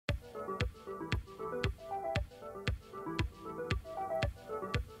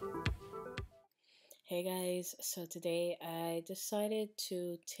Hi guys, so today I decided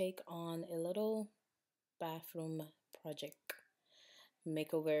to take on a little bathroom project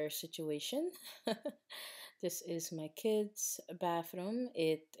makeover situation. This is my kids' bathroom.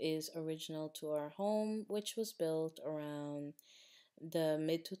 It is original to our home, which was built around the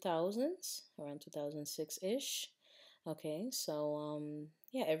mid 2000s, around 2006-ish. Okay, so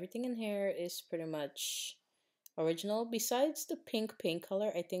yeah, everything in here is pretty much original. Besides the pink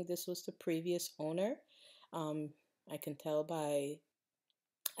color, I think this was the previous owner. Um, I can tell by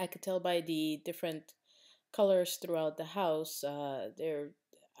I could tell by the different colors throughout the house.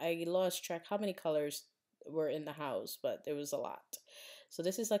 I lost track how many colors were in the house, but there was a lot. So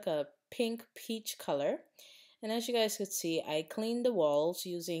this is like a pink peach color. And as you guys could see, I cleaned the walls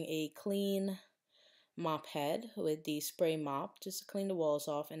using a clean mop head with the spray mop just to clean the walls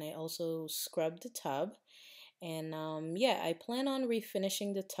off. And I also scrubbed the tub. And yeah, I plan on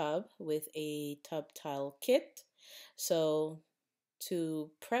refinishing the tub with a tub tile kit. So to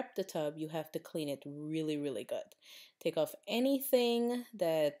prep the tub, you have to clean it really good. Take off anything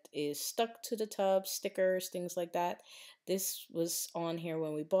that is stuck to the tub, stickers, things like that. This was on here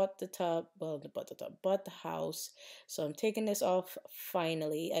when we bought the tub, well, bought the house. So I'm taking this off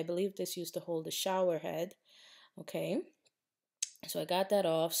finally. I believe this used to hold the shower head. Okay. So I got that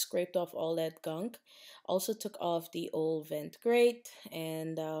off, scraped off all that gunk. Also took off the old vent grate,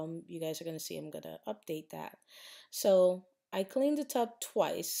 and you guys are going to see I'm going to update that. So I cleaned the tub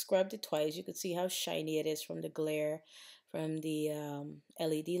twice, scrubbed it twice. You could see how shiny it is from the glare from the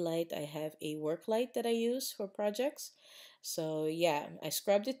LED light. I have a work light that I use for projects. So yeah, I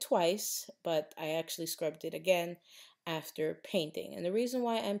scrubbed it twice, but I actually scrubbed it again after painting. And the reason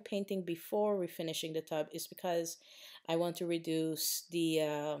why I'm painting before refinishing the tub is because I want to reduce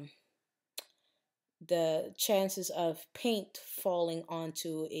the chances of paint falling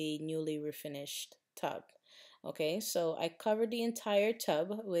onto a newly refinished tub. Okay, so I covered the entire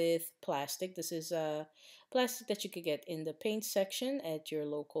tub with plastic. This is plastic that you could get in the paint section at your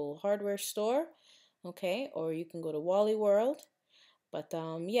local hardware store. Okay, or you can go to Wally World. But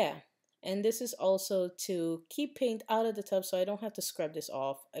yeah, and this is also to keep paint out of the tub so I don't have to scrub this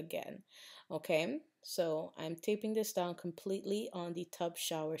off again. Okay, so I'm taping this down completely on the tub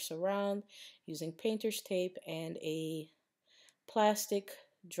shower surround using painter's tape and a plastic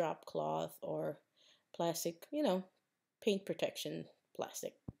drop cloth or plastic, paint protection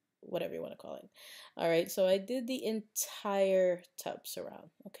plastic, whatever you want to call it. All right, so I did the entire tub surround,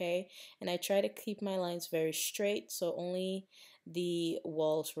 okay? And I try to keep my lines very straight so only the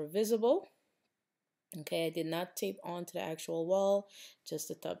walls were visible. Okay, I did not tape onto the actual wall, just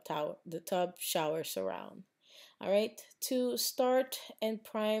the tub shower surround. All right, to start and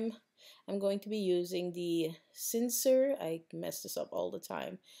prime, I'm going to be using the zinsser. I mess this up all the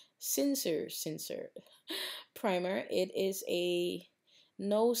time. Zinsser primer. It is a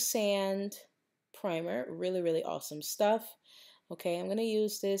no sand primer. Really awesome stuff. Okay, I'm gonna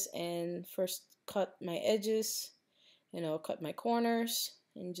use this and first cut my edges, cut my corners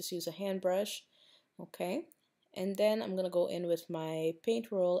and just use a hand brush. Okay, and then I'm gonna go in with my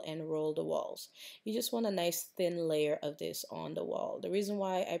paint roll and roll the walls. You just want a nice thin layer of this on the wall. The reason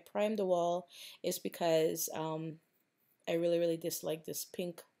why I primed the wall is because I really dislike this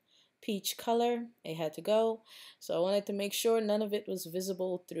pink peach color. It had to go, so I wanted to make sure none of it was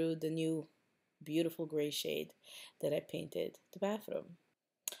visible through the new beautiful gray shade that I painted the bathroom.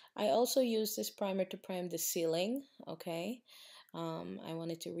 I also used this primer to prime the ceiling. Okay, I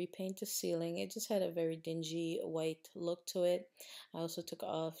wanted to repaint the ceiling. It just had a very dingy white look to it. I also took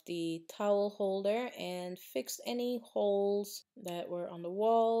off the towel holder and fixed any holes that were on the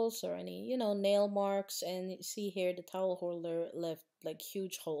walls or any, nail marks. And you see here the towel holder left like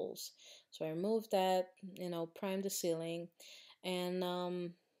huge holes. So I removed that, primed the ceiling.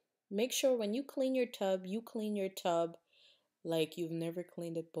 And make sure when you clean your tub, you clean your tub like you've never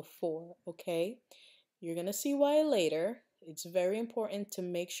cleaned it before, okay? You're gonna see why later. It's very important to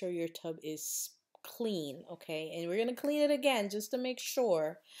make sure your tub is clean, okay? And we're gonna clean it again just to make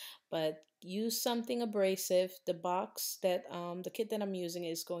sure, but use something abrasive. The box that, the kit that I'm using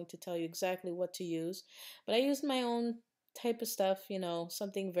is going to tell you exactly what to use, but I used my own type of stuff,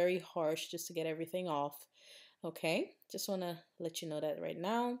 something very harsh just to get everything off. Okay, just want to let you know that right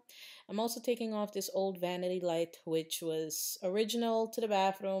now. I'm also taking off this old vanity light, which was original to the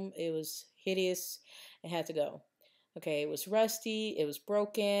bathroom. It was hideous. It had to go. Okay, it was rusty, it was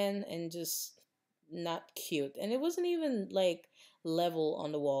broken, and just not cute. And it wasn't even like level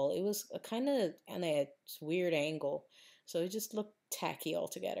on the wall. It was a kind of on a weird angle. So it just looked tacky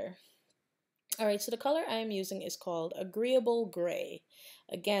altogether. All right, so the color I am using is called Agreeable Gray.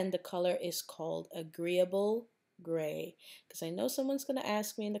 Again, the color is called Agreeable Gray because I know someone's going to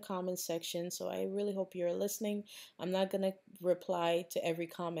ask me in the comments section, so I really hope you're listening. I'm not going to reply to every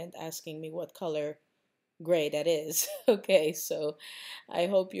comment asking me what color gray that is. Okay, so I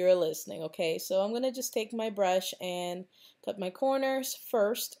hope you're listening. Okay, so I'm going to just take my brush and cut my corners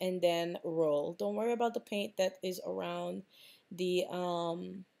first and then roll. Don't worry about the paint that is around the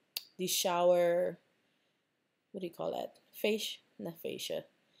shower, what do you call that? Fascia? Not fascia.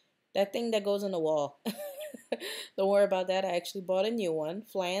 That thing that goes on the wall. Don't worry about that. I actually bought a new one.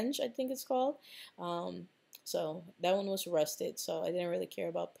 Flange, I think it's called. Um, so that one was rusted, so I didn't really care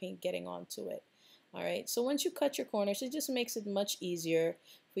about paint getting onto it. All right, so once you cut your corners, it just makes it much easier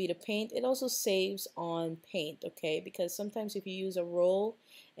for you to paint. It also saves on paint, okay? Because sometimes if you use a roll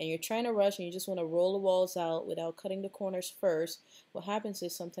and you're trying to rush and you just want to roll the walls out without cutting the corners first, what happens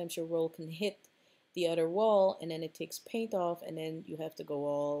is sometimes your roll can hit the other wall and then it takes paint off and then you have to go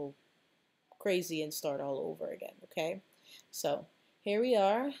all crazy and start all over again, okay? So here we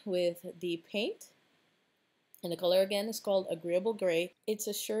are with the paint. And the color again is called Agreeable Gray. It's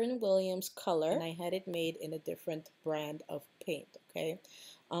a Sherwin-Williams color, and I had it made in a different brand of paint, okay?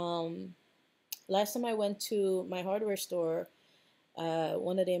 Last time I went to my hardware store,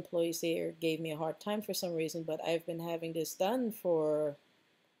 one of the employees there gave me a hard time for some reason, but I've been having this done for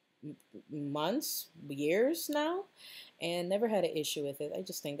months, years now, and never had an issue with it. I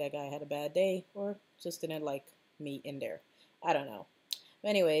just think that guy had a bad day or just didn't like me in there. I don't know.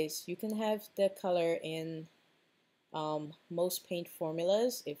 Anyways, you can have the color in most paint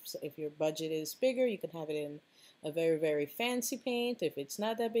formulas. If your budget is bigger, you can have it in a very fancy paint. If it's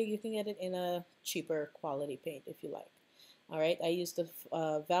not that big, you can get it in a cheaper quality paint if you like. All right, I used the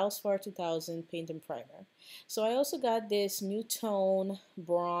Valspar 2000 paint and primer. So I also got this new tone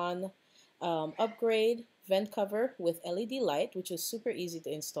Braun upgrade vent cover with LED light, which is super easy to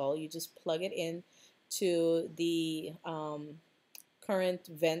install. You just plug it in to the current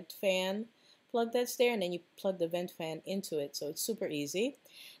vent fan plug that's there, and then you plug the vent fan into it, so it's super easy.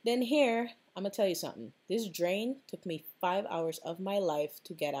 Then here, I'm gonna tell you something. This drain took me 5 hours of my life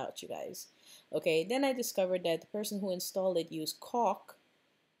to get out, you guys. Okay, then I discovered that the person who installed it used caulk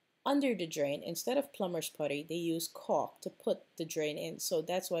under the drain. Instead of plumber's putty, they use caulk to put the drain in. So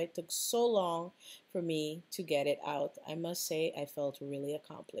that's why it took so long for me to get it out. I must say I felt really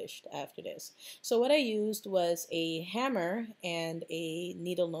accomplished after this. So what I used was a hammer and a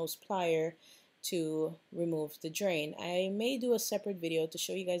needle nose plier to remove the drain. I may do a separate video to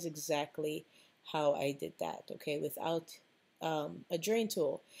show you guys exactly how I did that, okay, without a drain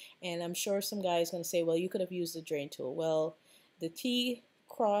tool. And I'm sure some guy is going to say, well, you could have used the drain tool. Well, the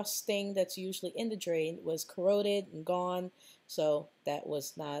T-cross thing that's usually in the drain was corroded and gone, so that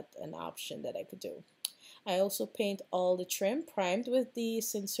was not an option that I could do. I also paint all the trim primed with the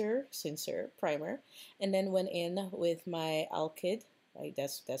zinsser primer, and then went in with my Alkyd, like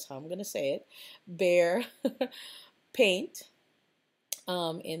that's how I'm gonna say it, Bear paint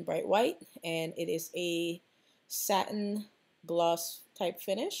in bright white, and it is a satin gloss type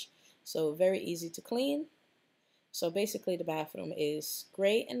finish, so very easy to clean. So basically the bathroom is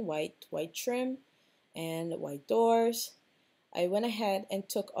gray and white trim and white doors. I went ahead and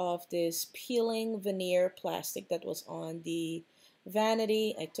took off this peeling veneer plastic that was on the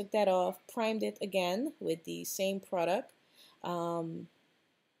vanity. I took that off, primed it again with the same product, and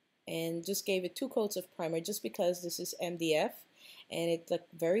just gave it 2 coats of primer just because this is MDF and it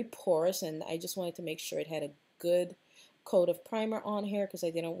looked very porous, and I just wanted to make sure it had a good coat of primer on here because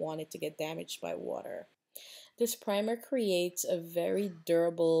I didn't want it to get damaged by water. This primer creates a very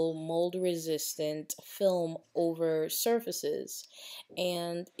durable, mold-resistant film over surfaces.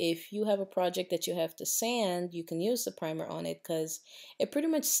 And if you have a project that you have to sand, you can use the primer on it because it pretty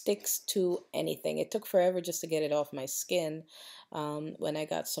much sticks to anything. It took forever just to get it off my skin when I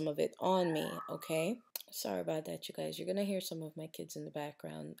got some of it on me, okay? Sorry about that, you guys. You're going to hear some of my kids in the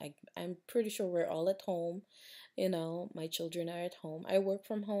background. I'm pretty sure we're all at home. You know, my children are at home. I work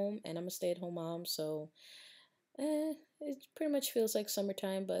from home and I'm a stay-at-home mom, so it pretty much feels like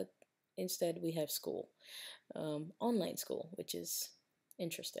summertime, but instead we have school, online school, which is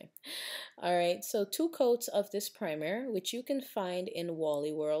interesting. All right, so 2 coats of this primer, which you can find in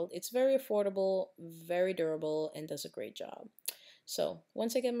Wally World. It's very affordable, very durable, and does a great job. So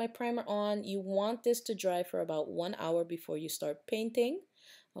once I get my primer on, you want this to dry for about 1 hour before you start painting.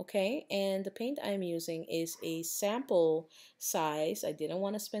 Okay, and the paint I'm using is a sample size. I didn't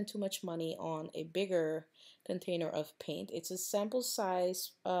want to spend too much money on a bigger container of paint. It's a sample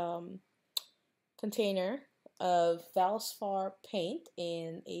size container of valspar paint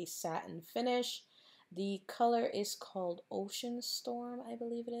in a satin finish. The color is called Ocean Storm, I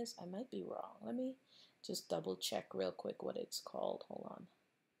believe it is. I might be wrong. Let me just double check real quick what it's called. Hold on.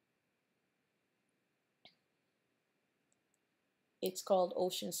 It's called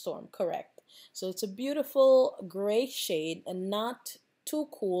Ocean Storm, correct. So it's a beautiful gray shade and not too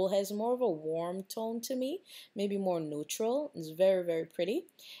cool, has more of a warm tone to me, maybe more neutral. It's very, very pretty.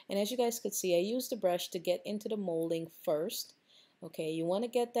 And as you guys could see, I used the brush to get into the molding first. Okay, you want to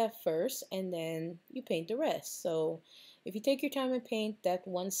get that first and then you paint the rest. So if you take your time and paint, that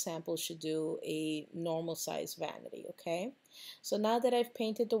one sample should do a normal size vanity, okay? So now that I've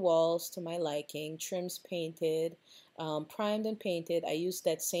painted the walls to my liking, trims painted, primed and painted, I used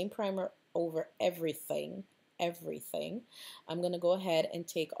that same primer over everything. I'm gonna go ahead and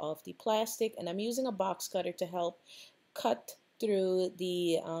take off the plastic, and I'm using a box cutter to help cut through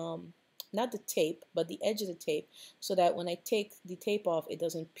the not the tape, but the edge of the tape, so that when I take the tape off, it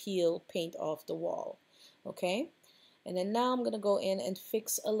doesn't peel paint off the wall. Okay, and then now I'm gonna go in and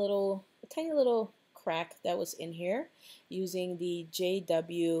fix a tiny little crack that was in here using the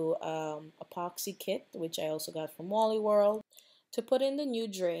JW epoxy kit, which I also got from Wally World. To put in the new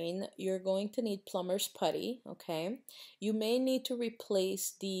drain, you're going to need plumber's putty, okay? You may need to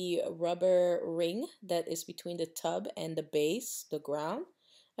replace the rubber ring that is between the tub and the base, the ground,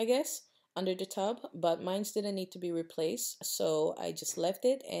 I guess, under the tub, but mine didn't need to be replaced, so I just left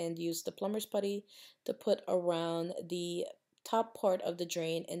it and used the plumber's putty to put around the top part of the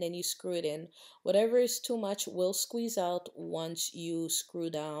drain, and then you screw it in. Whatever is too much will squeeze out once you screw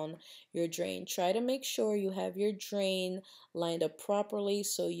down your drain. Try to make sure you have your drain lined up properly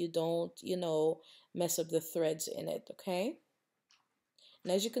so you don't, mess up the threads in it, okay?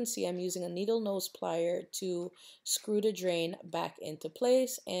 And as you can see, I'm using a needle nose plier to screw the drain back into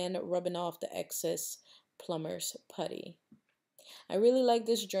place and rubbing off the excess plumber's putty. I really like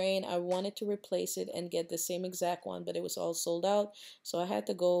this drain. I wanted to replace it and get the same exact one, but it was all sold out. So I had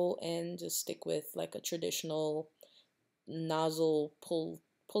to go and just stick with like a traditional nozzle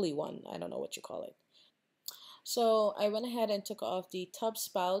pulley one. I don't know what you call it. So I went ahead and took off the tub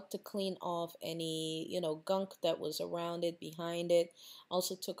spout to clean off any, gunk that was around it, behind it.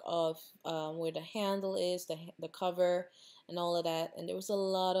 Also took off where the handle is, the cover, and all of that. And there was a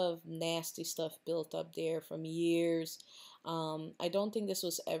lot of nasty stuff built up there from years. I don't think this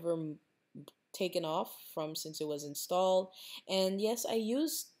was ever taken off from since it was installed. And yes, I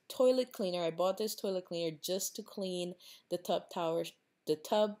used toilet cleaner. I bought this toilet cleaner just to clean the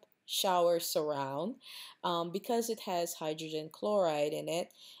tub shower surround, because it has hydrogen chloride in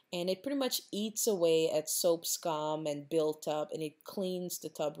it, and it pretty much eats away at soap scum and built up, and it cleans the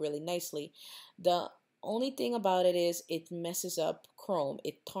tub really nicely. The only thing about it is it messes up chrome.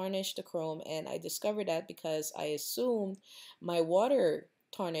 It tarnished the chrome, and I discovered that because I assumed my water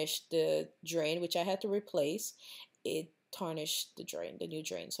tarnished the drain, which I had to replace. It tarnished the drain, the new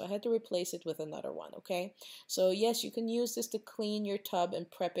drain, so I had to replace it with another one. Okay, so yes, you can use this to clean your tub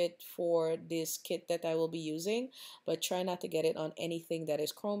and prep it for this kit that I will be using, but try not to get it on anything that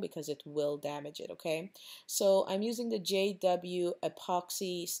is chrome because it will damage it. Okay, so I'm using the JW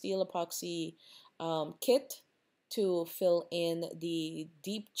epoxy, steel epoxy kit to fill in the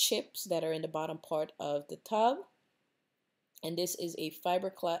deep chips that are in the bottom part of the tub. And this is a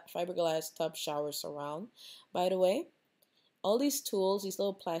fiberglass tub shower surround, by the way. All these tools, these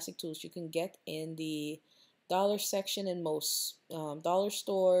little plastic tools, you can get in the dollar section in most dollar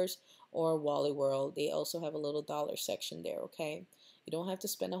stores or Wally World. They also have a little dollar section there, okay? You don't have to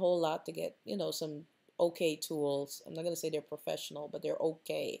spend a whole lot to get, some okay tools. I'm not going to say they're professional, but they're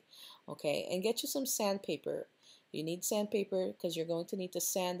okay, okay? And get you some sandpaper. You need sandpaper because you're going to need to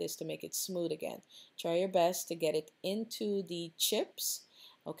sand this to make it smooth again. Try your best to get it into the chips.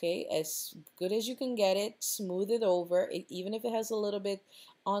 Okay, as good as you can get it, smooth it over. Even if it has a little bit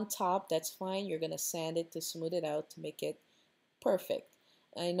on top, that's fine. You're going to sand it to smooth it out to make it perfect.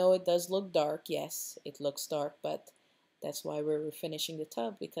 I know it does look dark. Yes, it looks dark, but that's why we're refinishing the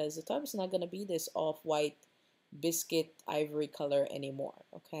tub, because the tub is not going to be this off-white biscuit ivory color anymore.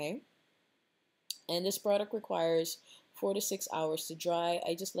 Okay, and this product requires 4 to 6 hours to dry.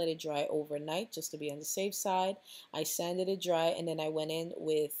 I just let it dry overnight just to be on the safe side. I sanded it dry, and then I went in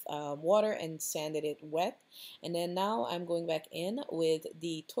with water and sanded it wet. And then now I'm going back in with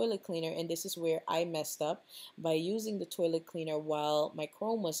the toilet cleaner, and this is where I messed up by using the toilet cleaner while my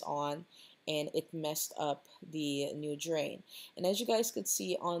chrome was on, and it messed up the new drain. And as you guys could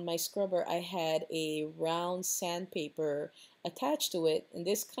see on my scrubber, I had a round sandpaper attached to it, and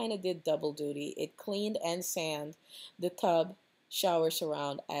this kind of did double duty. It cleaned and sanded the tub shower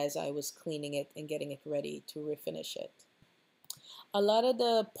surround as I was cleaning it and getting it ready to refinish it. A lot of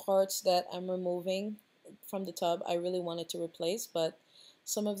the parts that I'm removing from the tub I really wanted to replace, but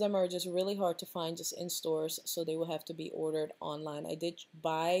some of them are just really hard to find just in stores, so they will have to be ordered online. I did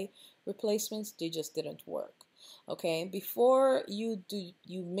buy replacements, they just didn't work. Okay, before you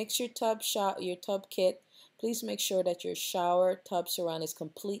mix your tub kit, please make sure that your shower tub surround is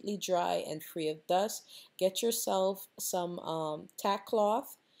completely dry and free of dust. Get yourself some tack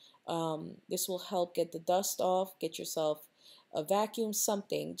cloth. This will help get the dust off. Get yourself a vacuum,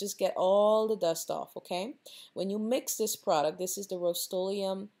 something. Just get all the dust off, okay? When you mix this product, this is the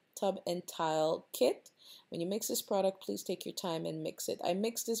Rust-Oleum Tub and Tile Kit. When you mix this product, please take your time and mix it. I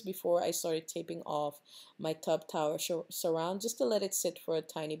mixed this before I started taping off my tub tower surround just to let it sit for a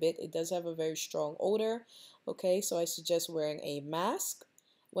tiny bit. It does have a very strong odor, okay? So I suggest wearing a mask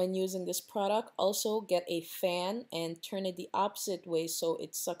when using this product. Also get a fan and turn it the opposite way so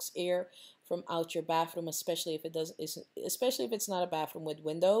it sucks air from out your bathroom, especially if especially if it's not a bathroom with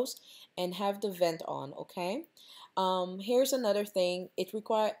windows, and have the vent on, okay? Here's another thing.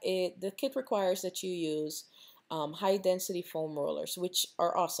 The kit requires that you use high density foam rollers, which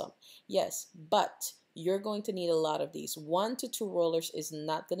are awesome. Yes, but you're going to need a lot of these. 1 to 2 rollers is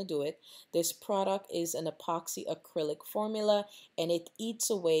not going to do it. This product is an epoxy acrylic formula, and it eats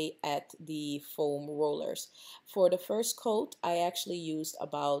away at the foam rollers. For the first coat, I actually used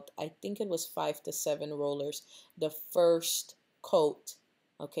about, I think it was 5 to 7 rollers the first coat.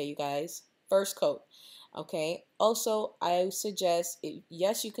 Okay, you guys, first coat. Okay, also I suggest,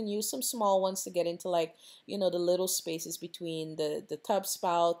 yes, you can use some small ones to get into, like, you know, the little spaces between the tub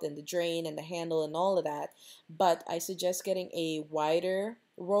spout and the drain and the handle and all of that, but I suggest getting a wider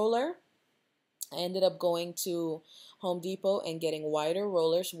roller. I ended up going to Home Depot and getting wider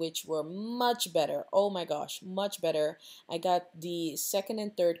rollers, which were much better. Oh my gosh, much better. I got the second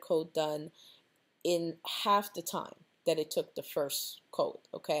and third coat done in half the time that it took the first coat,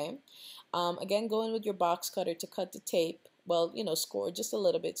 okay? Again, go in with your box cutter to cut the tape. Well, you know, score just a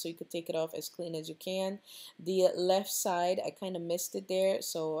little bit so you could take it off as clean as you can. The left side, I kind of missed it there,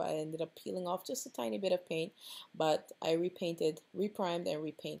 so I ended up peeling off just a tiny bit of paint, but I reprimed and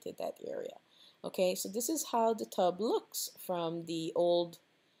repainted that area. Okay, so this is how the tub looks from the old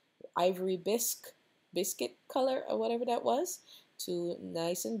ivory biscuit color or whatever that was to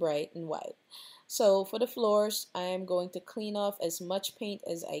nice and bright and white. So for the floors, I am going to clean off as much paint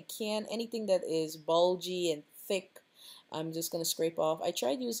as I can. Anything that is bulgy and thick, I'm just going to scrape off. I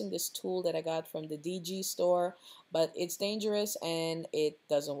tried using this tool that I got from the DG store, but it's dangerous and it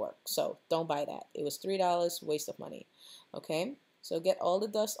doesn't work. So don't buy that. It was $3, waste of money. Okay? So get all the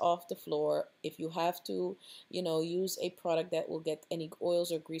dust off the floor. If you have to, you know, use a product that will get any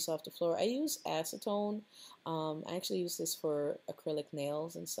oils or grease off the floor. I use acetone. I actually use this for acrylic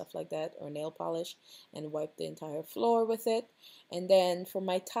nails and stuff like that, or nail polish, and wipe the entire floor with it. And then for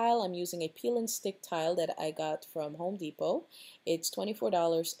my tile, I'm using a peel and stick tile that I got from Home Depot. It's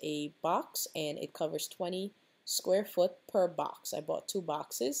 $24 a box, and it covers 20 square foot per box. I bought 2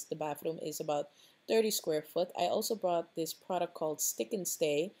 boxes. The bathroom is about 30 square foot. I also brought this product called Stick and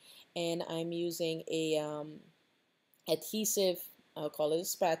Stay, and I'm using a adhesive, I'll call it a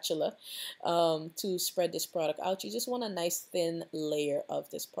spatula, to spread this product out. You just want a nice thin layer of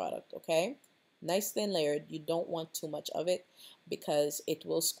this product, okay? Nice thin layer. You don't want too much of it because it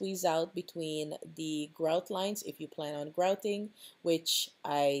will squeeze out between the grout lines if you plan on grouting, which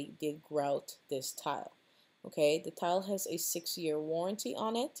I did grout this tile. Okay, the tile has a 6-year warranty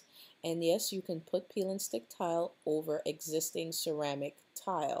on it, and yes, you can put peel and stick tile over existing ceramic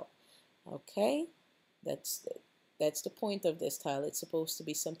tile. Okay, that's the point of this tile. It's supposed to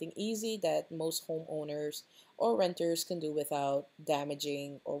be something easy that most homeowners or renters can do without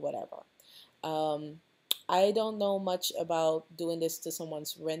damaging or whatever. I don't know much about doing this to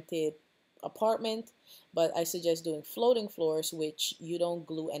someone's rented apartment, but I suggest doing floating floors, which you don't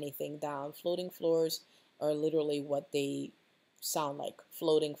glue anything down. Floating floors are literally what they sound like,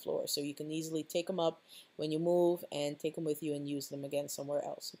 floating floors. So you can easily take them up when you move and take them with you and use them again somewhere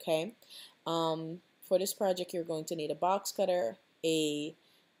else, okay? For this project, you're going to need a box cutter, a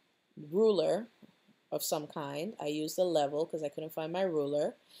ruler of some kind. I used a level because I couldn't find my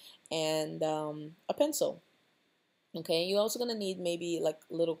ruler, and a pencil. Okay, you're also going to need maybe like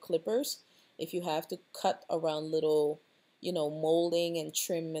little clippers if you have to cut around little, you know, molding and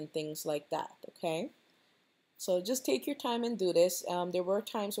trim and things like that, okay? So just take your time and do this. There were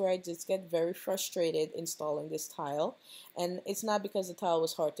times where I just get very frustrated installing this tile, and it's not because the tile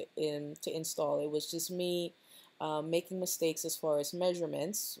was hard to install. It was just me making mistakes as far as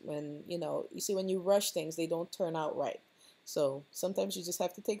measurements. When you see when you rush things, they don't turn out right. So sometimes you just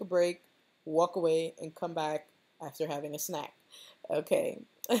have to take a break, walk away, and come back after having a snack. Okay.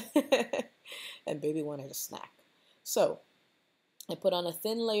 And baby wanted a snack. So I put on a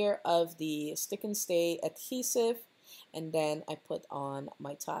thin layer of the stick and stay adhesive, and then I put on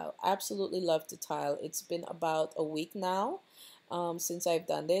my tile. Absolutely love the tile. It's been about a week now since I've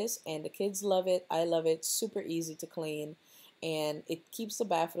done this, and the kids love it. I love it. Super easy to clean, and it keeps the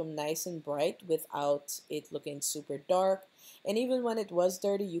bathroom nice and bright without it looking super dark. And even when it was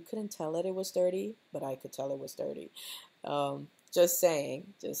dirty, you couldn't tell that it was dirty, but I could tell it was dirty. Just saying,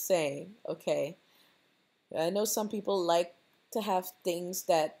 just saying. Okay. I know some people like to have things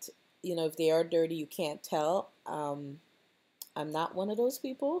that, if they are dirty, you can't tell. I'm not one of those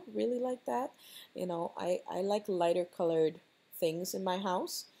people really like that. I like lighter colored things in my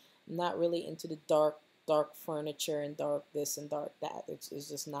house. I'm not really into the dark furniture and dark this and dark that. It's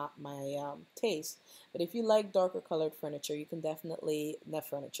just not my taste. But if you like darker colored furniture, you can definitely, not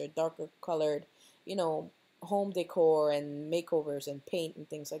furniture, darker colored, you know, home decor and makeovers and paint and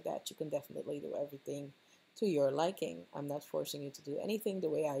things like that. You can definitely do everything to your liking. I'm not forcing you to do anything the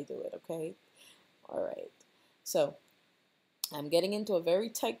way I do it, okay? All right. So I'm getting into a very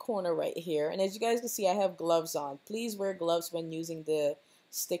tight corner right here. And as you guys can see, I have gloves on. Please wear gloves when using the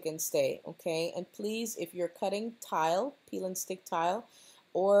stick and stay, okay? And please, if you're cutting tile, peel and stick tile,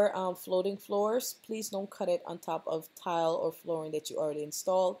 or floating floors, please don't cut it on top of tile or flooring that you already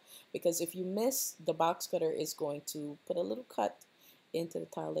installed, because if you miss, the box cutter is going to put a little cut into the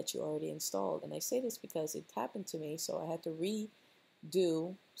tile that you already installed. And I say this because it happened to me, so I had to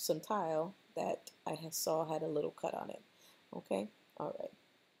redo some tile that saw had a little cut on it. Okay, all right.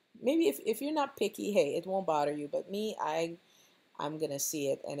 Maybe if you're not picky, hey, it won't bother you. But me, I'm gonna see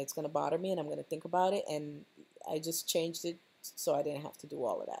it and it's gonna bother me, and I'm gonna think about it, and I just changed it so I didn't have to do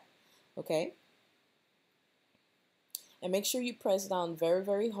all of that. Okay. And make sure you press down very,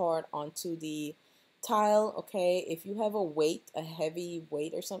 very hard onto the tile, okay? If you have a weight, a heavy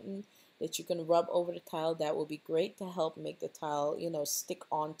weight or something that you can rub over the tile, that will be great to help make the tile, stick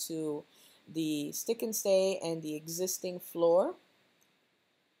onto the stick and stay and the existing floor.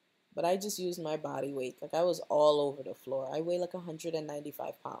 But I just used my body weight. Like, I was all over the floor. I weigh like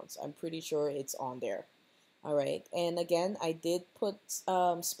 195 pounds. I'm pretty sure it's on there. All right. And again, I did put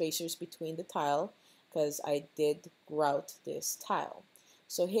spacers between the tile because I did grout this tile.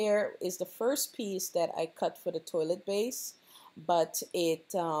 So here is the first piece that I cut for the toilet base, but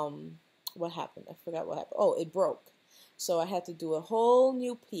what happened? I forgot what happened. Oh, it broke. So I had to do a whole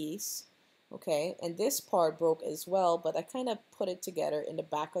new piece. Okay, and this part broke as well, but I kind of put it together in the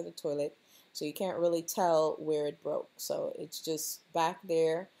back of the toilet, so you can't really tell where it broke. So it's just back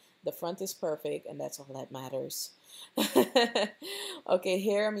there. The front is perfect, and that's all that matters. Okay,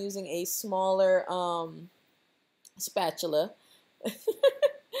 here I'm using a smaller spatula.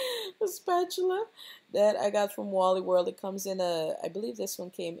 A spatula that I got from Wally World. It comes in I believe this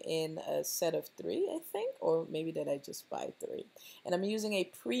one came in a set of 3, I think, or maybe did I just buy 3? And I'm using a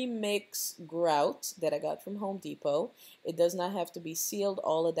pre-mix grout that I got from Home Depot. It does not have to be sealed.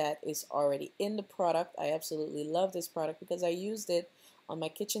 All of that is already in the product. I absolutely love this product because I used it on my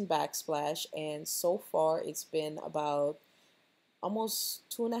kitchen backsplash, and so far it's been about almost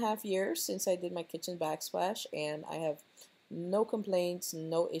 2.5 years since I did my kitchen backsplash, and I have no complaints,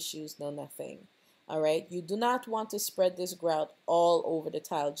 no issues, no nothing. All right, you do not want to spread this grout all over the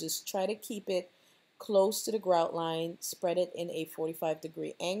tile. Just try to keep it close to the grout line, spread it in a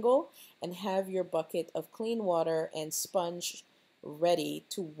 45-degree angle, and have your bucket of clean water and sponge ready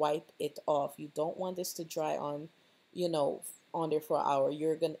to wipe it off. You don't want this to dry on, on there for an hour.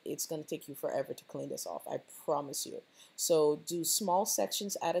 It's gonna take you forever to clean this off. I promise you. So do small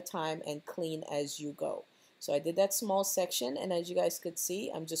sections at a time and clean as you go. So I did that small section, and as you guys could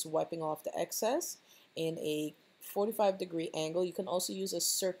see, I'm just wiping off the excess in a 45-degree angle. You can also use a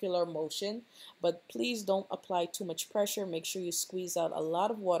circular motion, but please don't apply too much pressure. Make sure you squeeze out a lot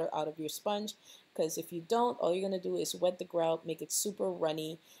of water out of your sponge, because if you don't, all you're going to do is wet the grout, make it super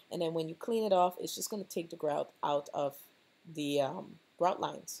runny, and then when you clean it off, it's just going to take the grout out of the grout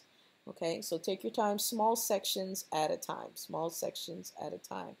lines. Okay, so take your time, small sections at a time, small sections at a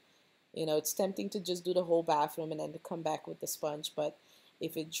time. It's tempting to just do the whole bathroom and then to come back with the sponge, but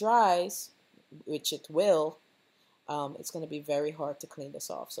if it dries, which it will, it's going to be very hard to clean this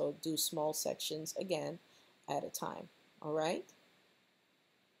off. So do small sections again at a time. All right.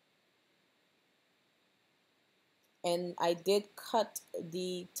 And I did cut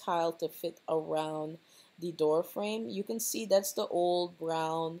the tile to fit around the door frame. You can see that's the old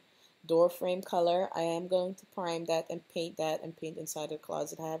brown door frame color. I am going to prime that and paint inside the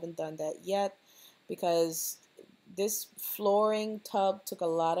closet. I haven't done that yet because This flooring tub took a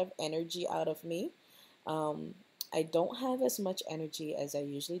lot of energy out of me. Um, I don't have as much energy as I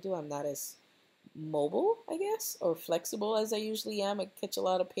usually do. I'm not as mobile, I guess, or flexible as I usually am. I catch a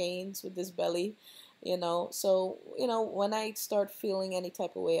lot of pains with this belly, you know. So, you know, when I start feeling any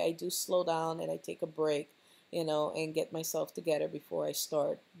type of way, I do slow down and I take a break, you know, and get myself together before I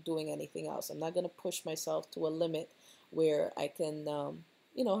start doing anything else. I'm not going to push myself to a limit where I can,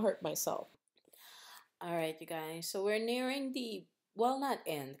 you know, hurt myself. All right, you guys. So we're nearing the, well, not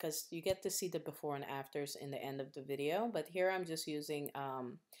end, because you get to see the before and afters in the end of the video. But here I'm just using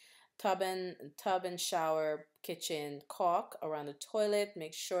tub and shower kitchen caulk around the toilet.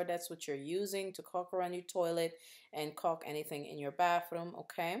 Make sure that's what you're using to caulk around your toilet and caulk anything in your bathroom,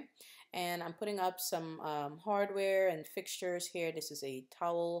 okay? And I'm putting up some hardware and fixtures here. This is a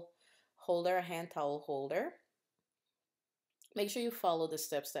towel holder, a hand towel holder. Make sure you follow the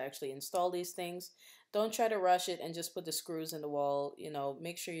steps to actually install these things. Don't try to rush it and just put the screws in the wall. You know,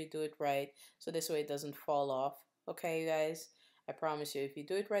 make sure you do it right so this way it doesn't fall off. Okay, you guys? I promise you, if you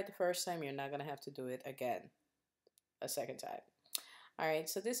do it right the first time, you're not going to have to do it again a second time. All right,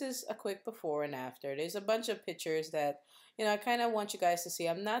 so this is a quick before and after. There's a bunch of pictures that, you know, I kind of want you guys to see.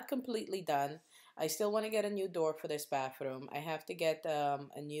 I'm not completely done. I still want to get a new door for this bathroom. I have to get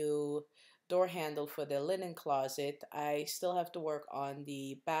a new door handle for the linen closet. I still have to work on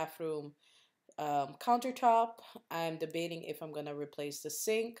the bathroom countertop. I'm debating if I'm going to replace the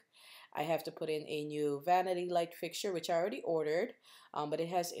sink. I have to put in a new vanity light fixture, which I already ordered, but it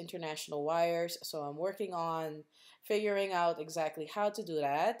has international wires. So I'm working on figuring out exactly how to do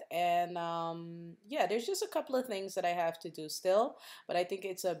that. And yeah, there's just a couple of things that I have to do still, but I think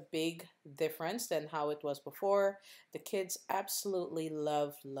it's a big difference than how it was before. The kids absolutely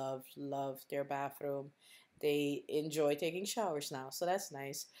love their bathroom. They enjoy taking showers now, so that's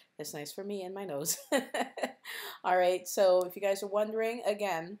nice. That's nice for me and my nose. All right, so if you guys are wondering,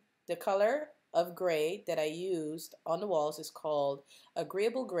 again, the color of gray that I used on the walls is called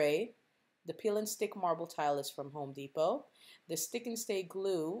Agreeable Gray. The peel and stick marble tile is from Home Depot. The stick and stay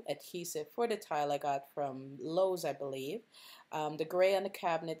glue adhesive for the tile I got from Lowe's, I believe. The gray on the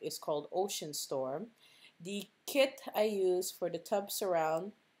cabinet is called Ocean Storm. The kit I use for the tub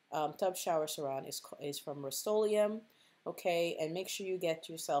shower surround is from Rust-Oleum. Okay, and make sure you get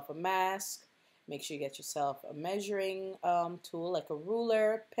yourself a mask. Make sure you get yourself a measuring tool like a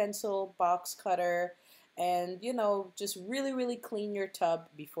ruler, pencil, box cutter, and you know, just really clean your tub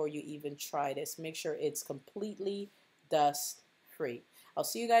before you even try this. Make sure it's completely dust free. I'll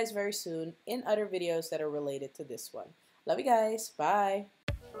see you guys very soon in other videos that are related to this one. Love you guys. Bye.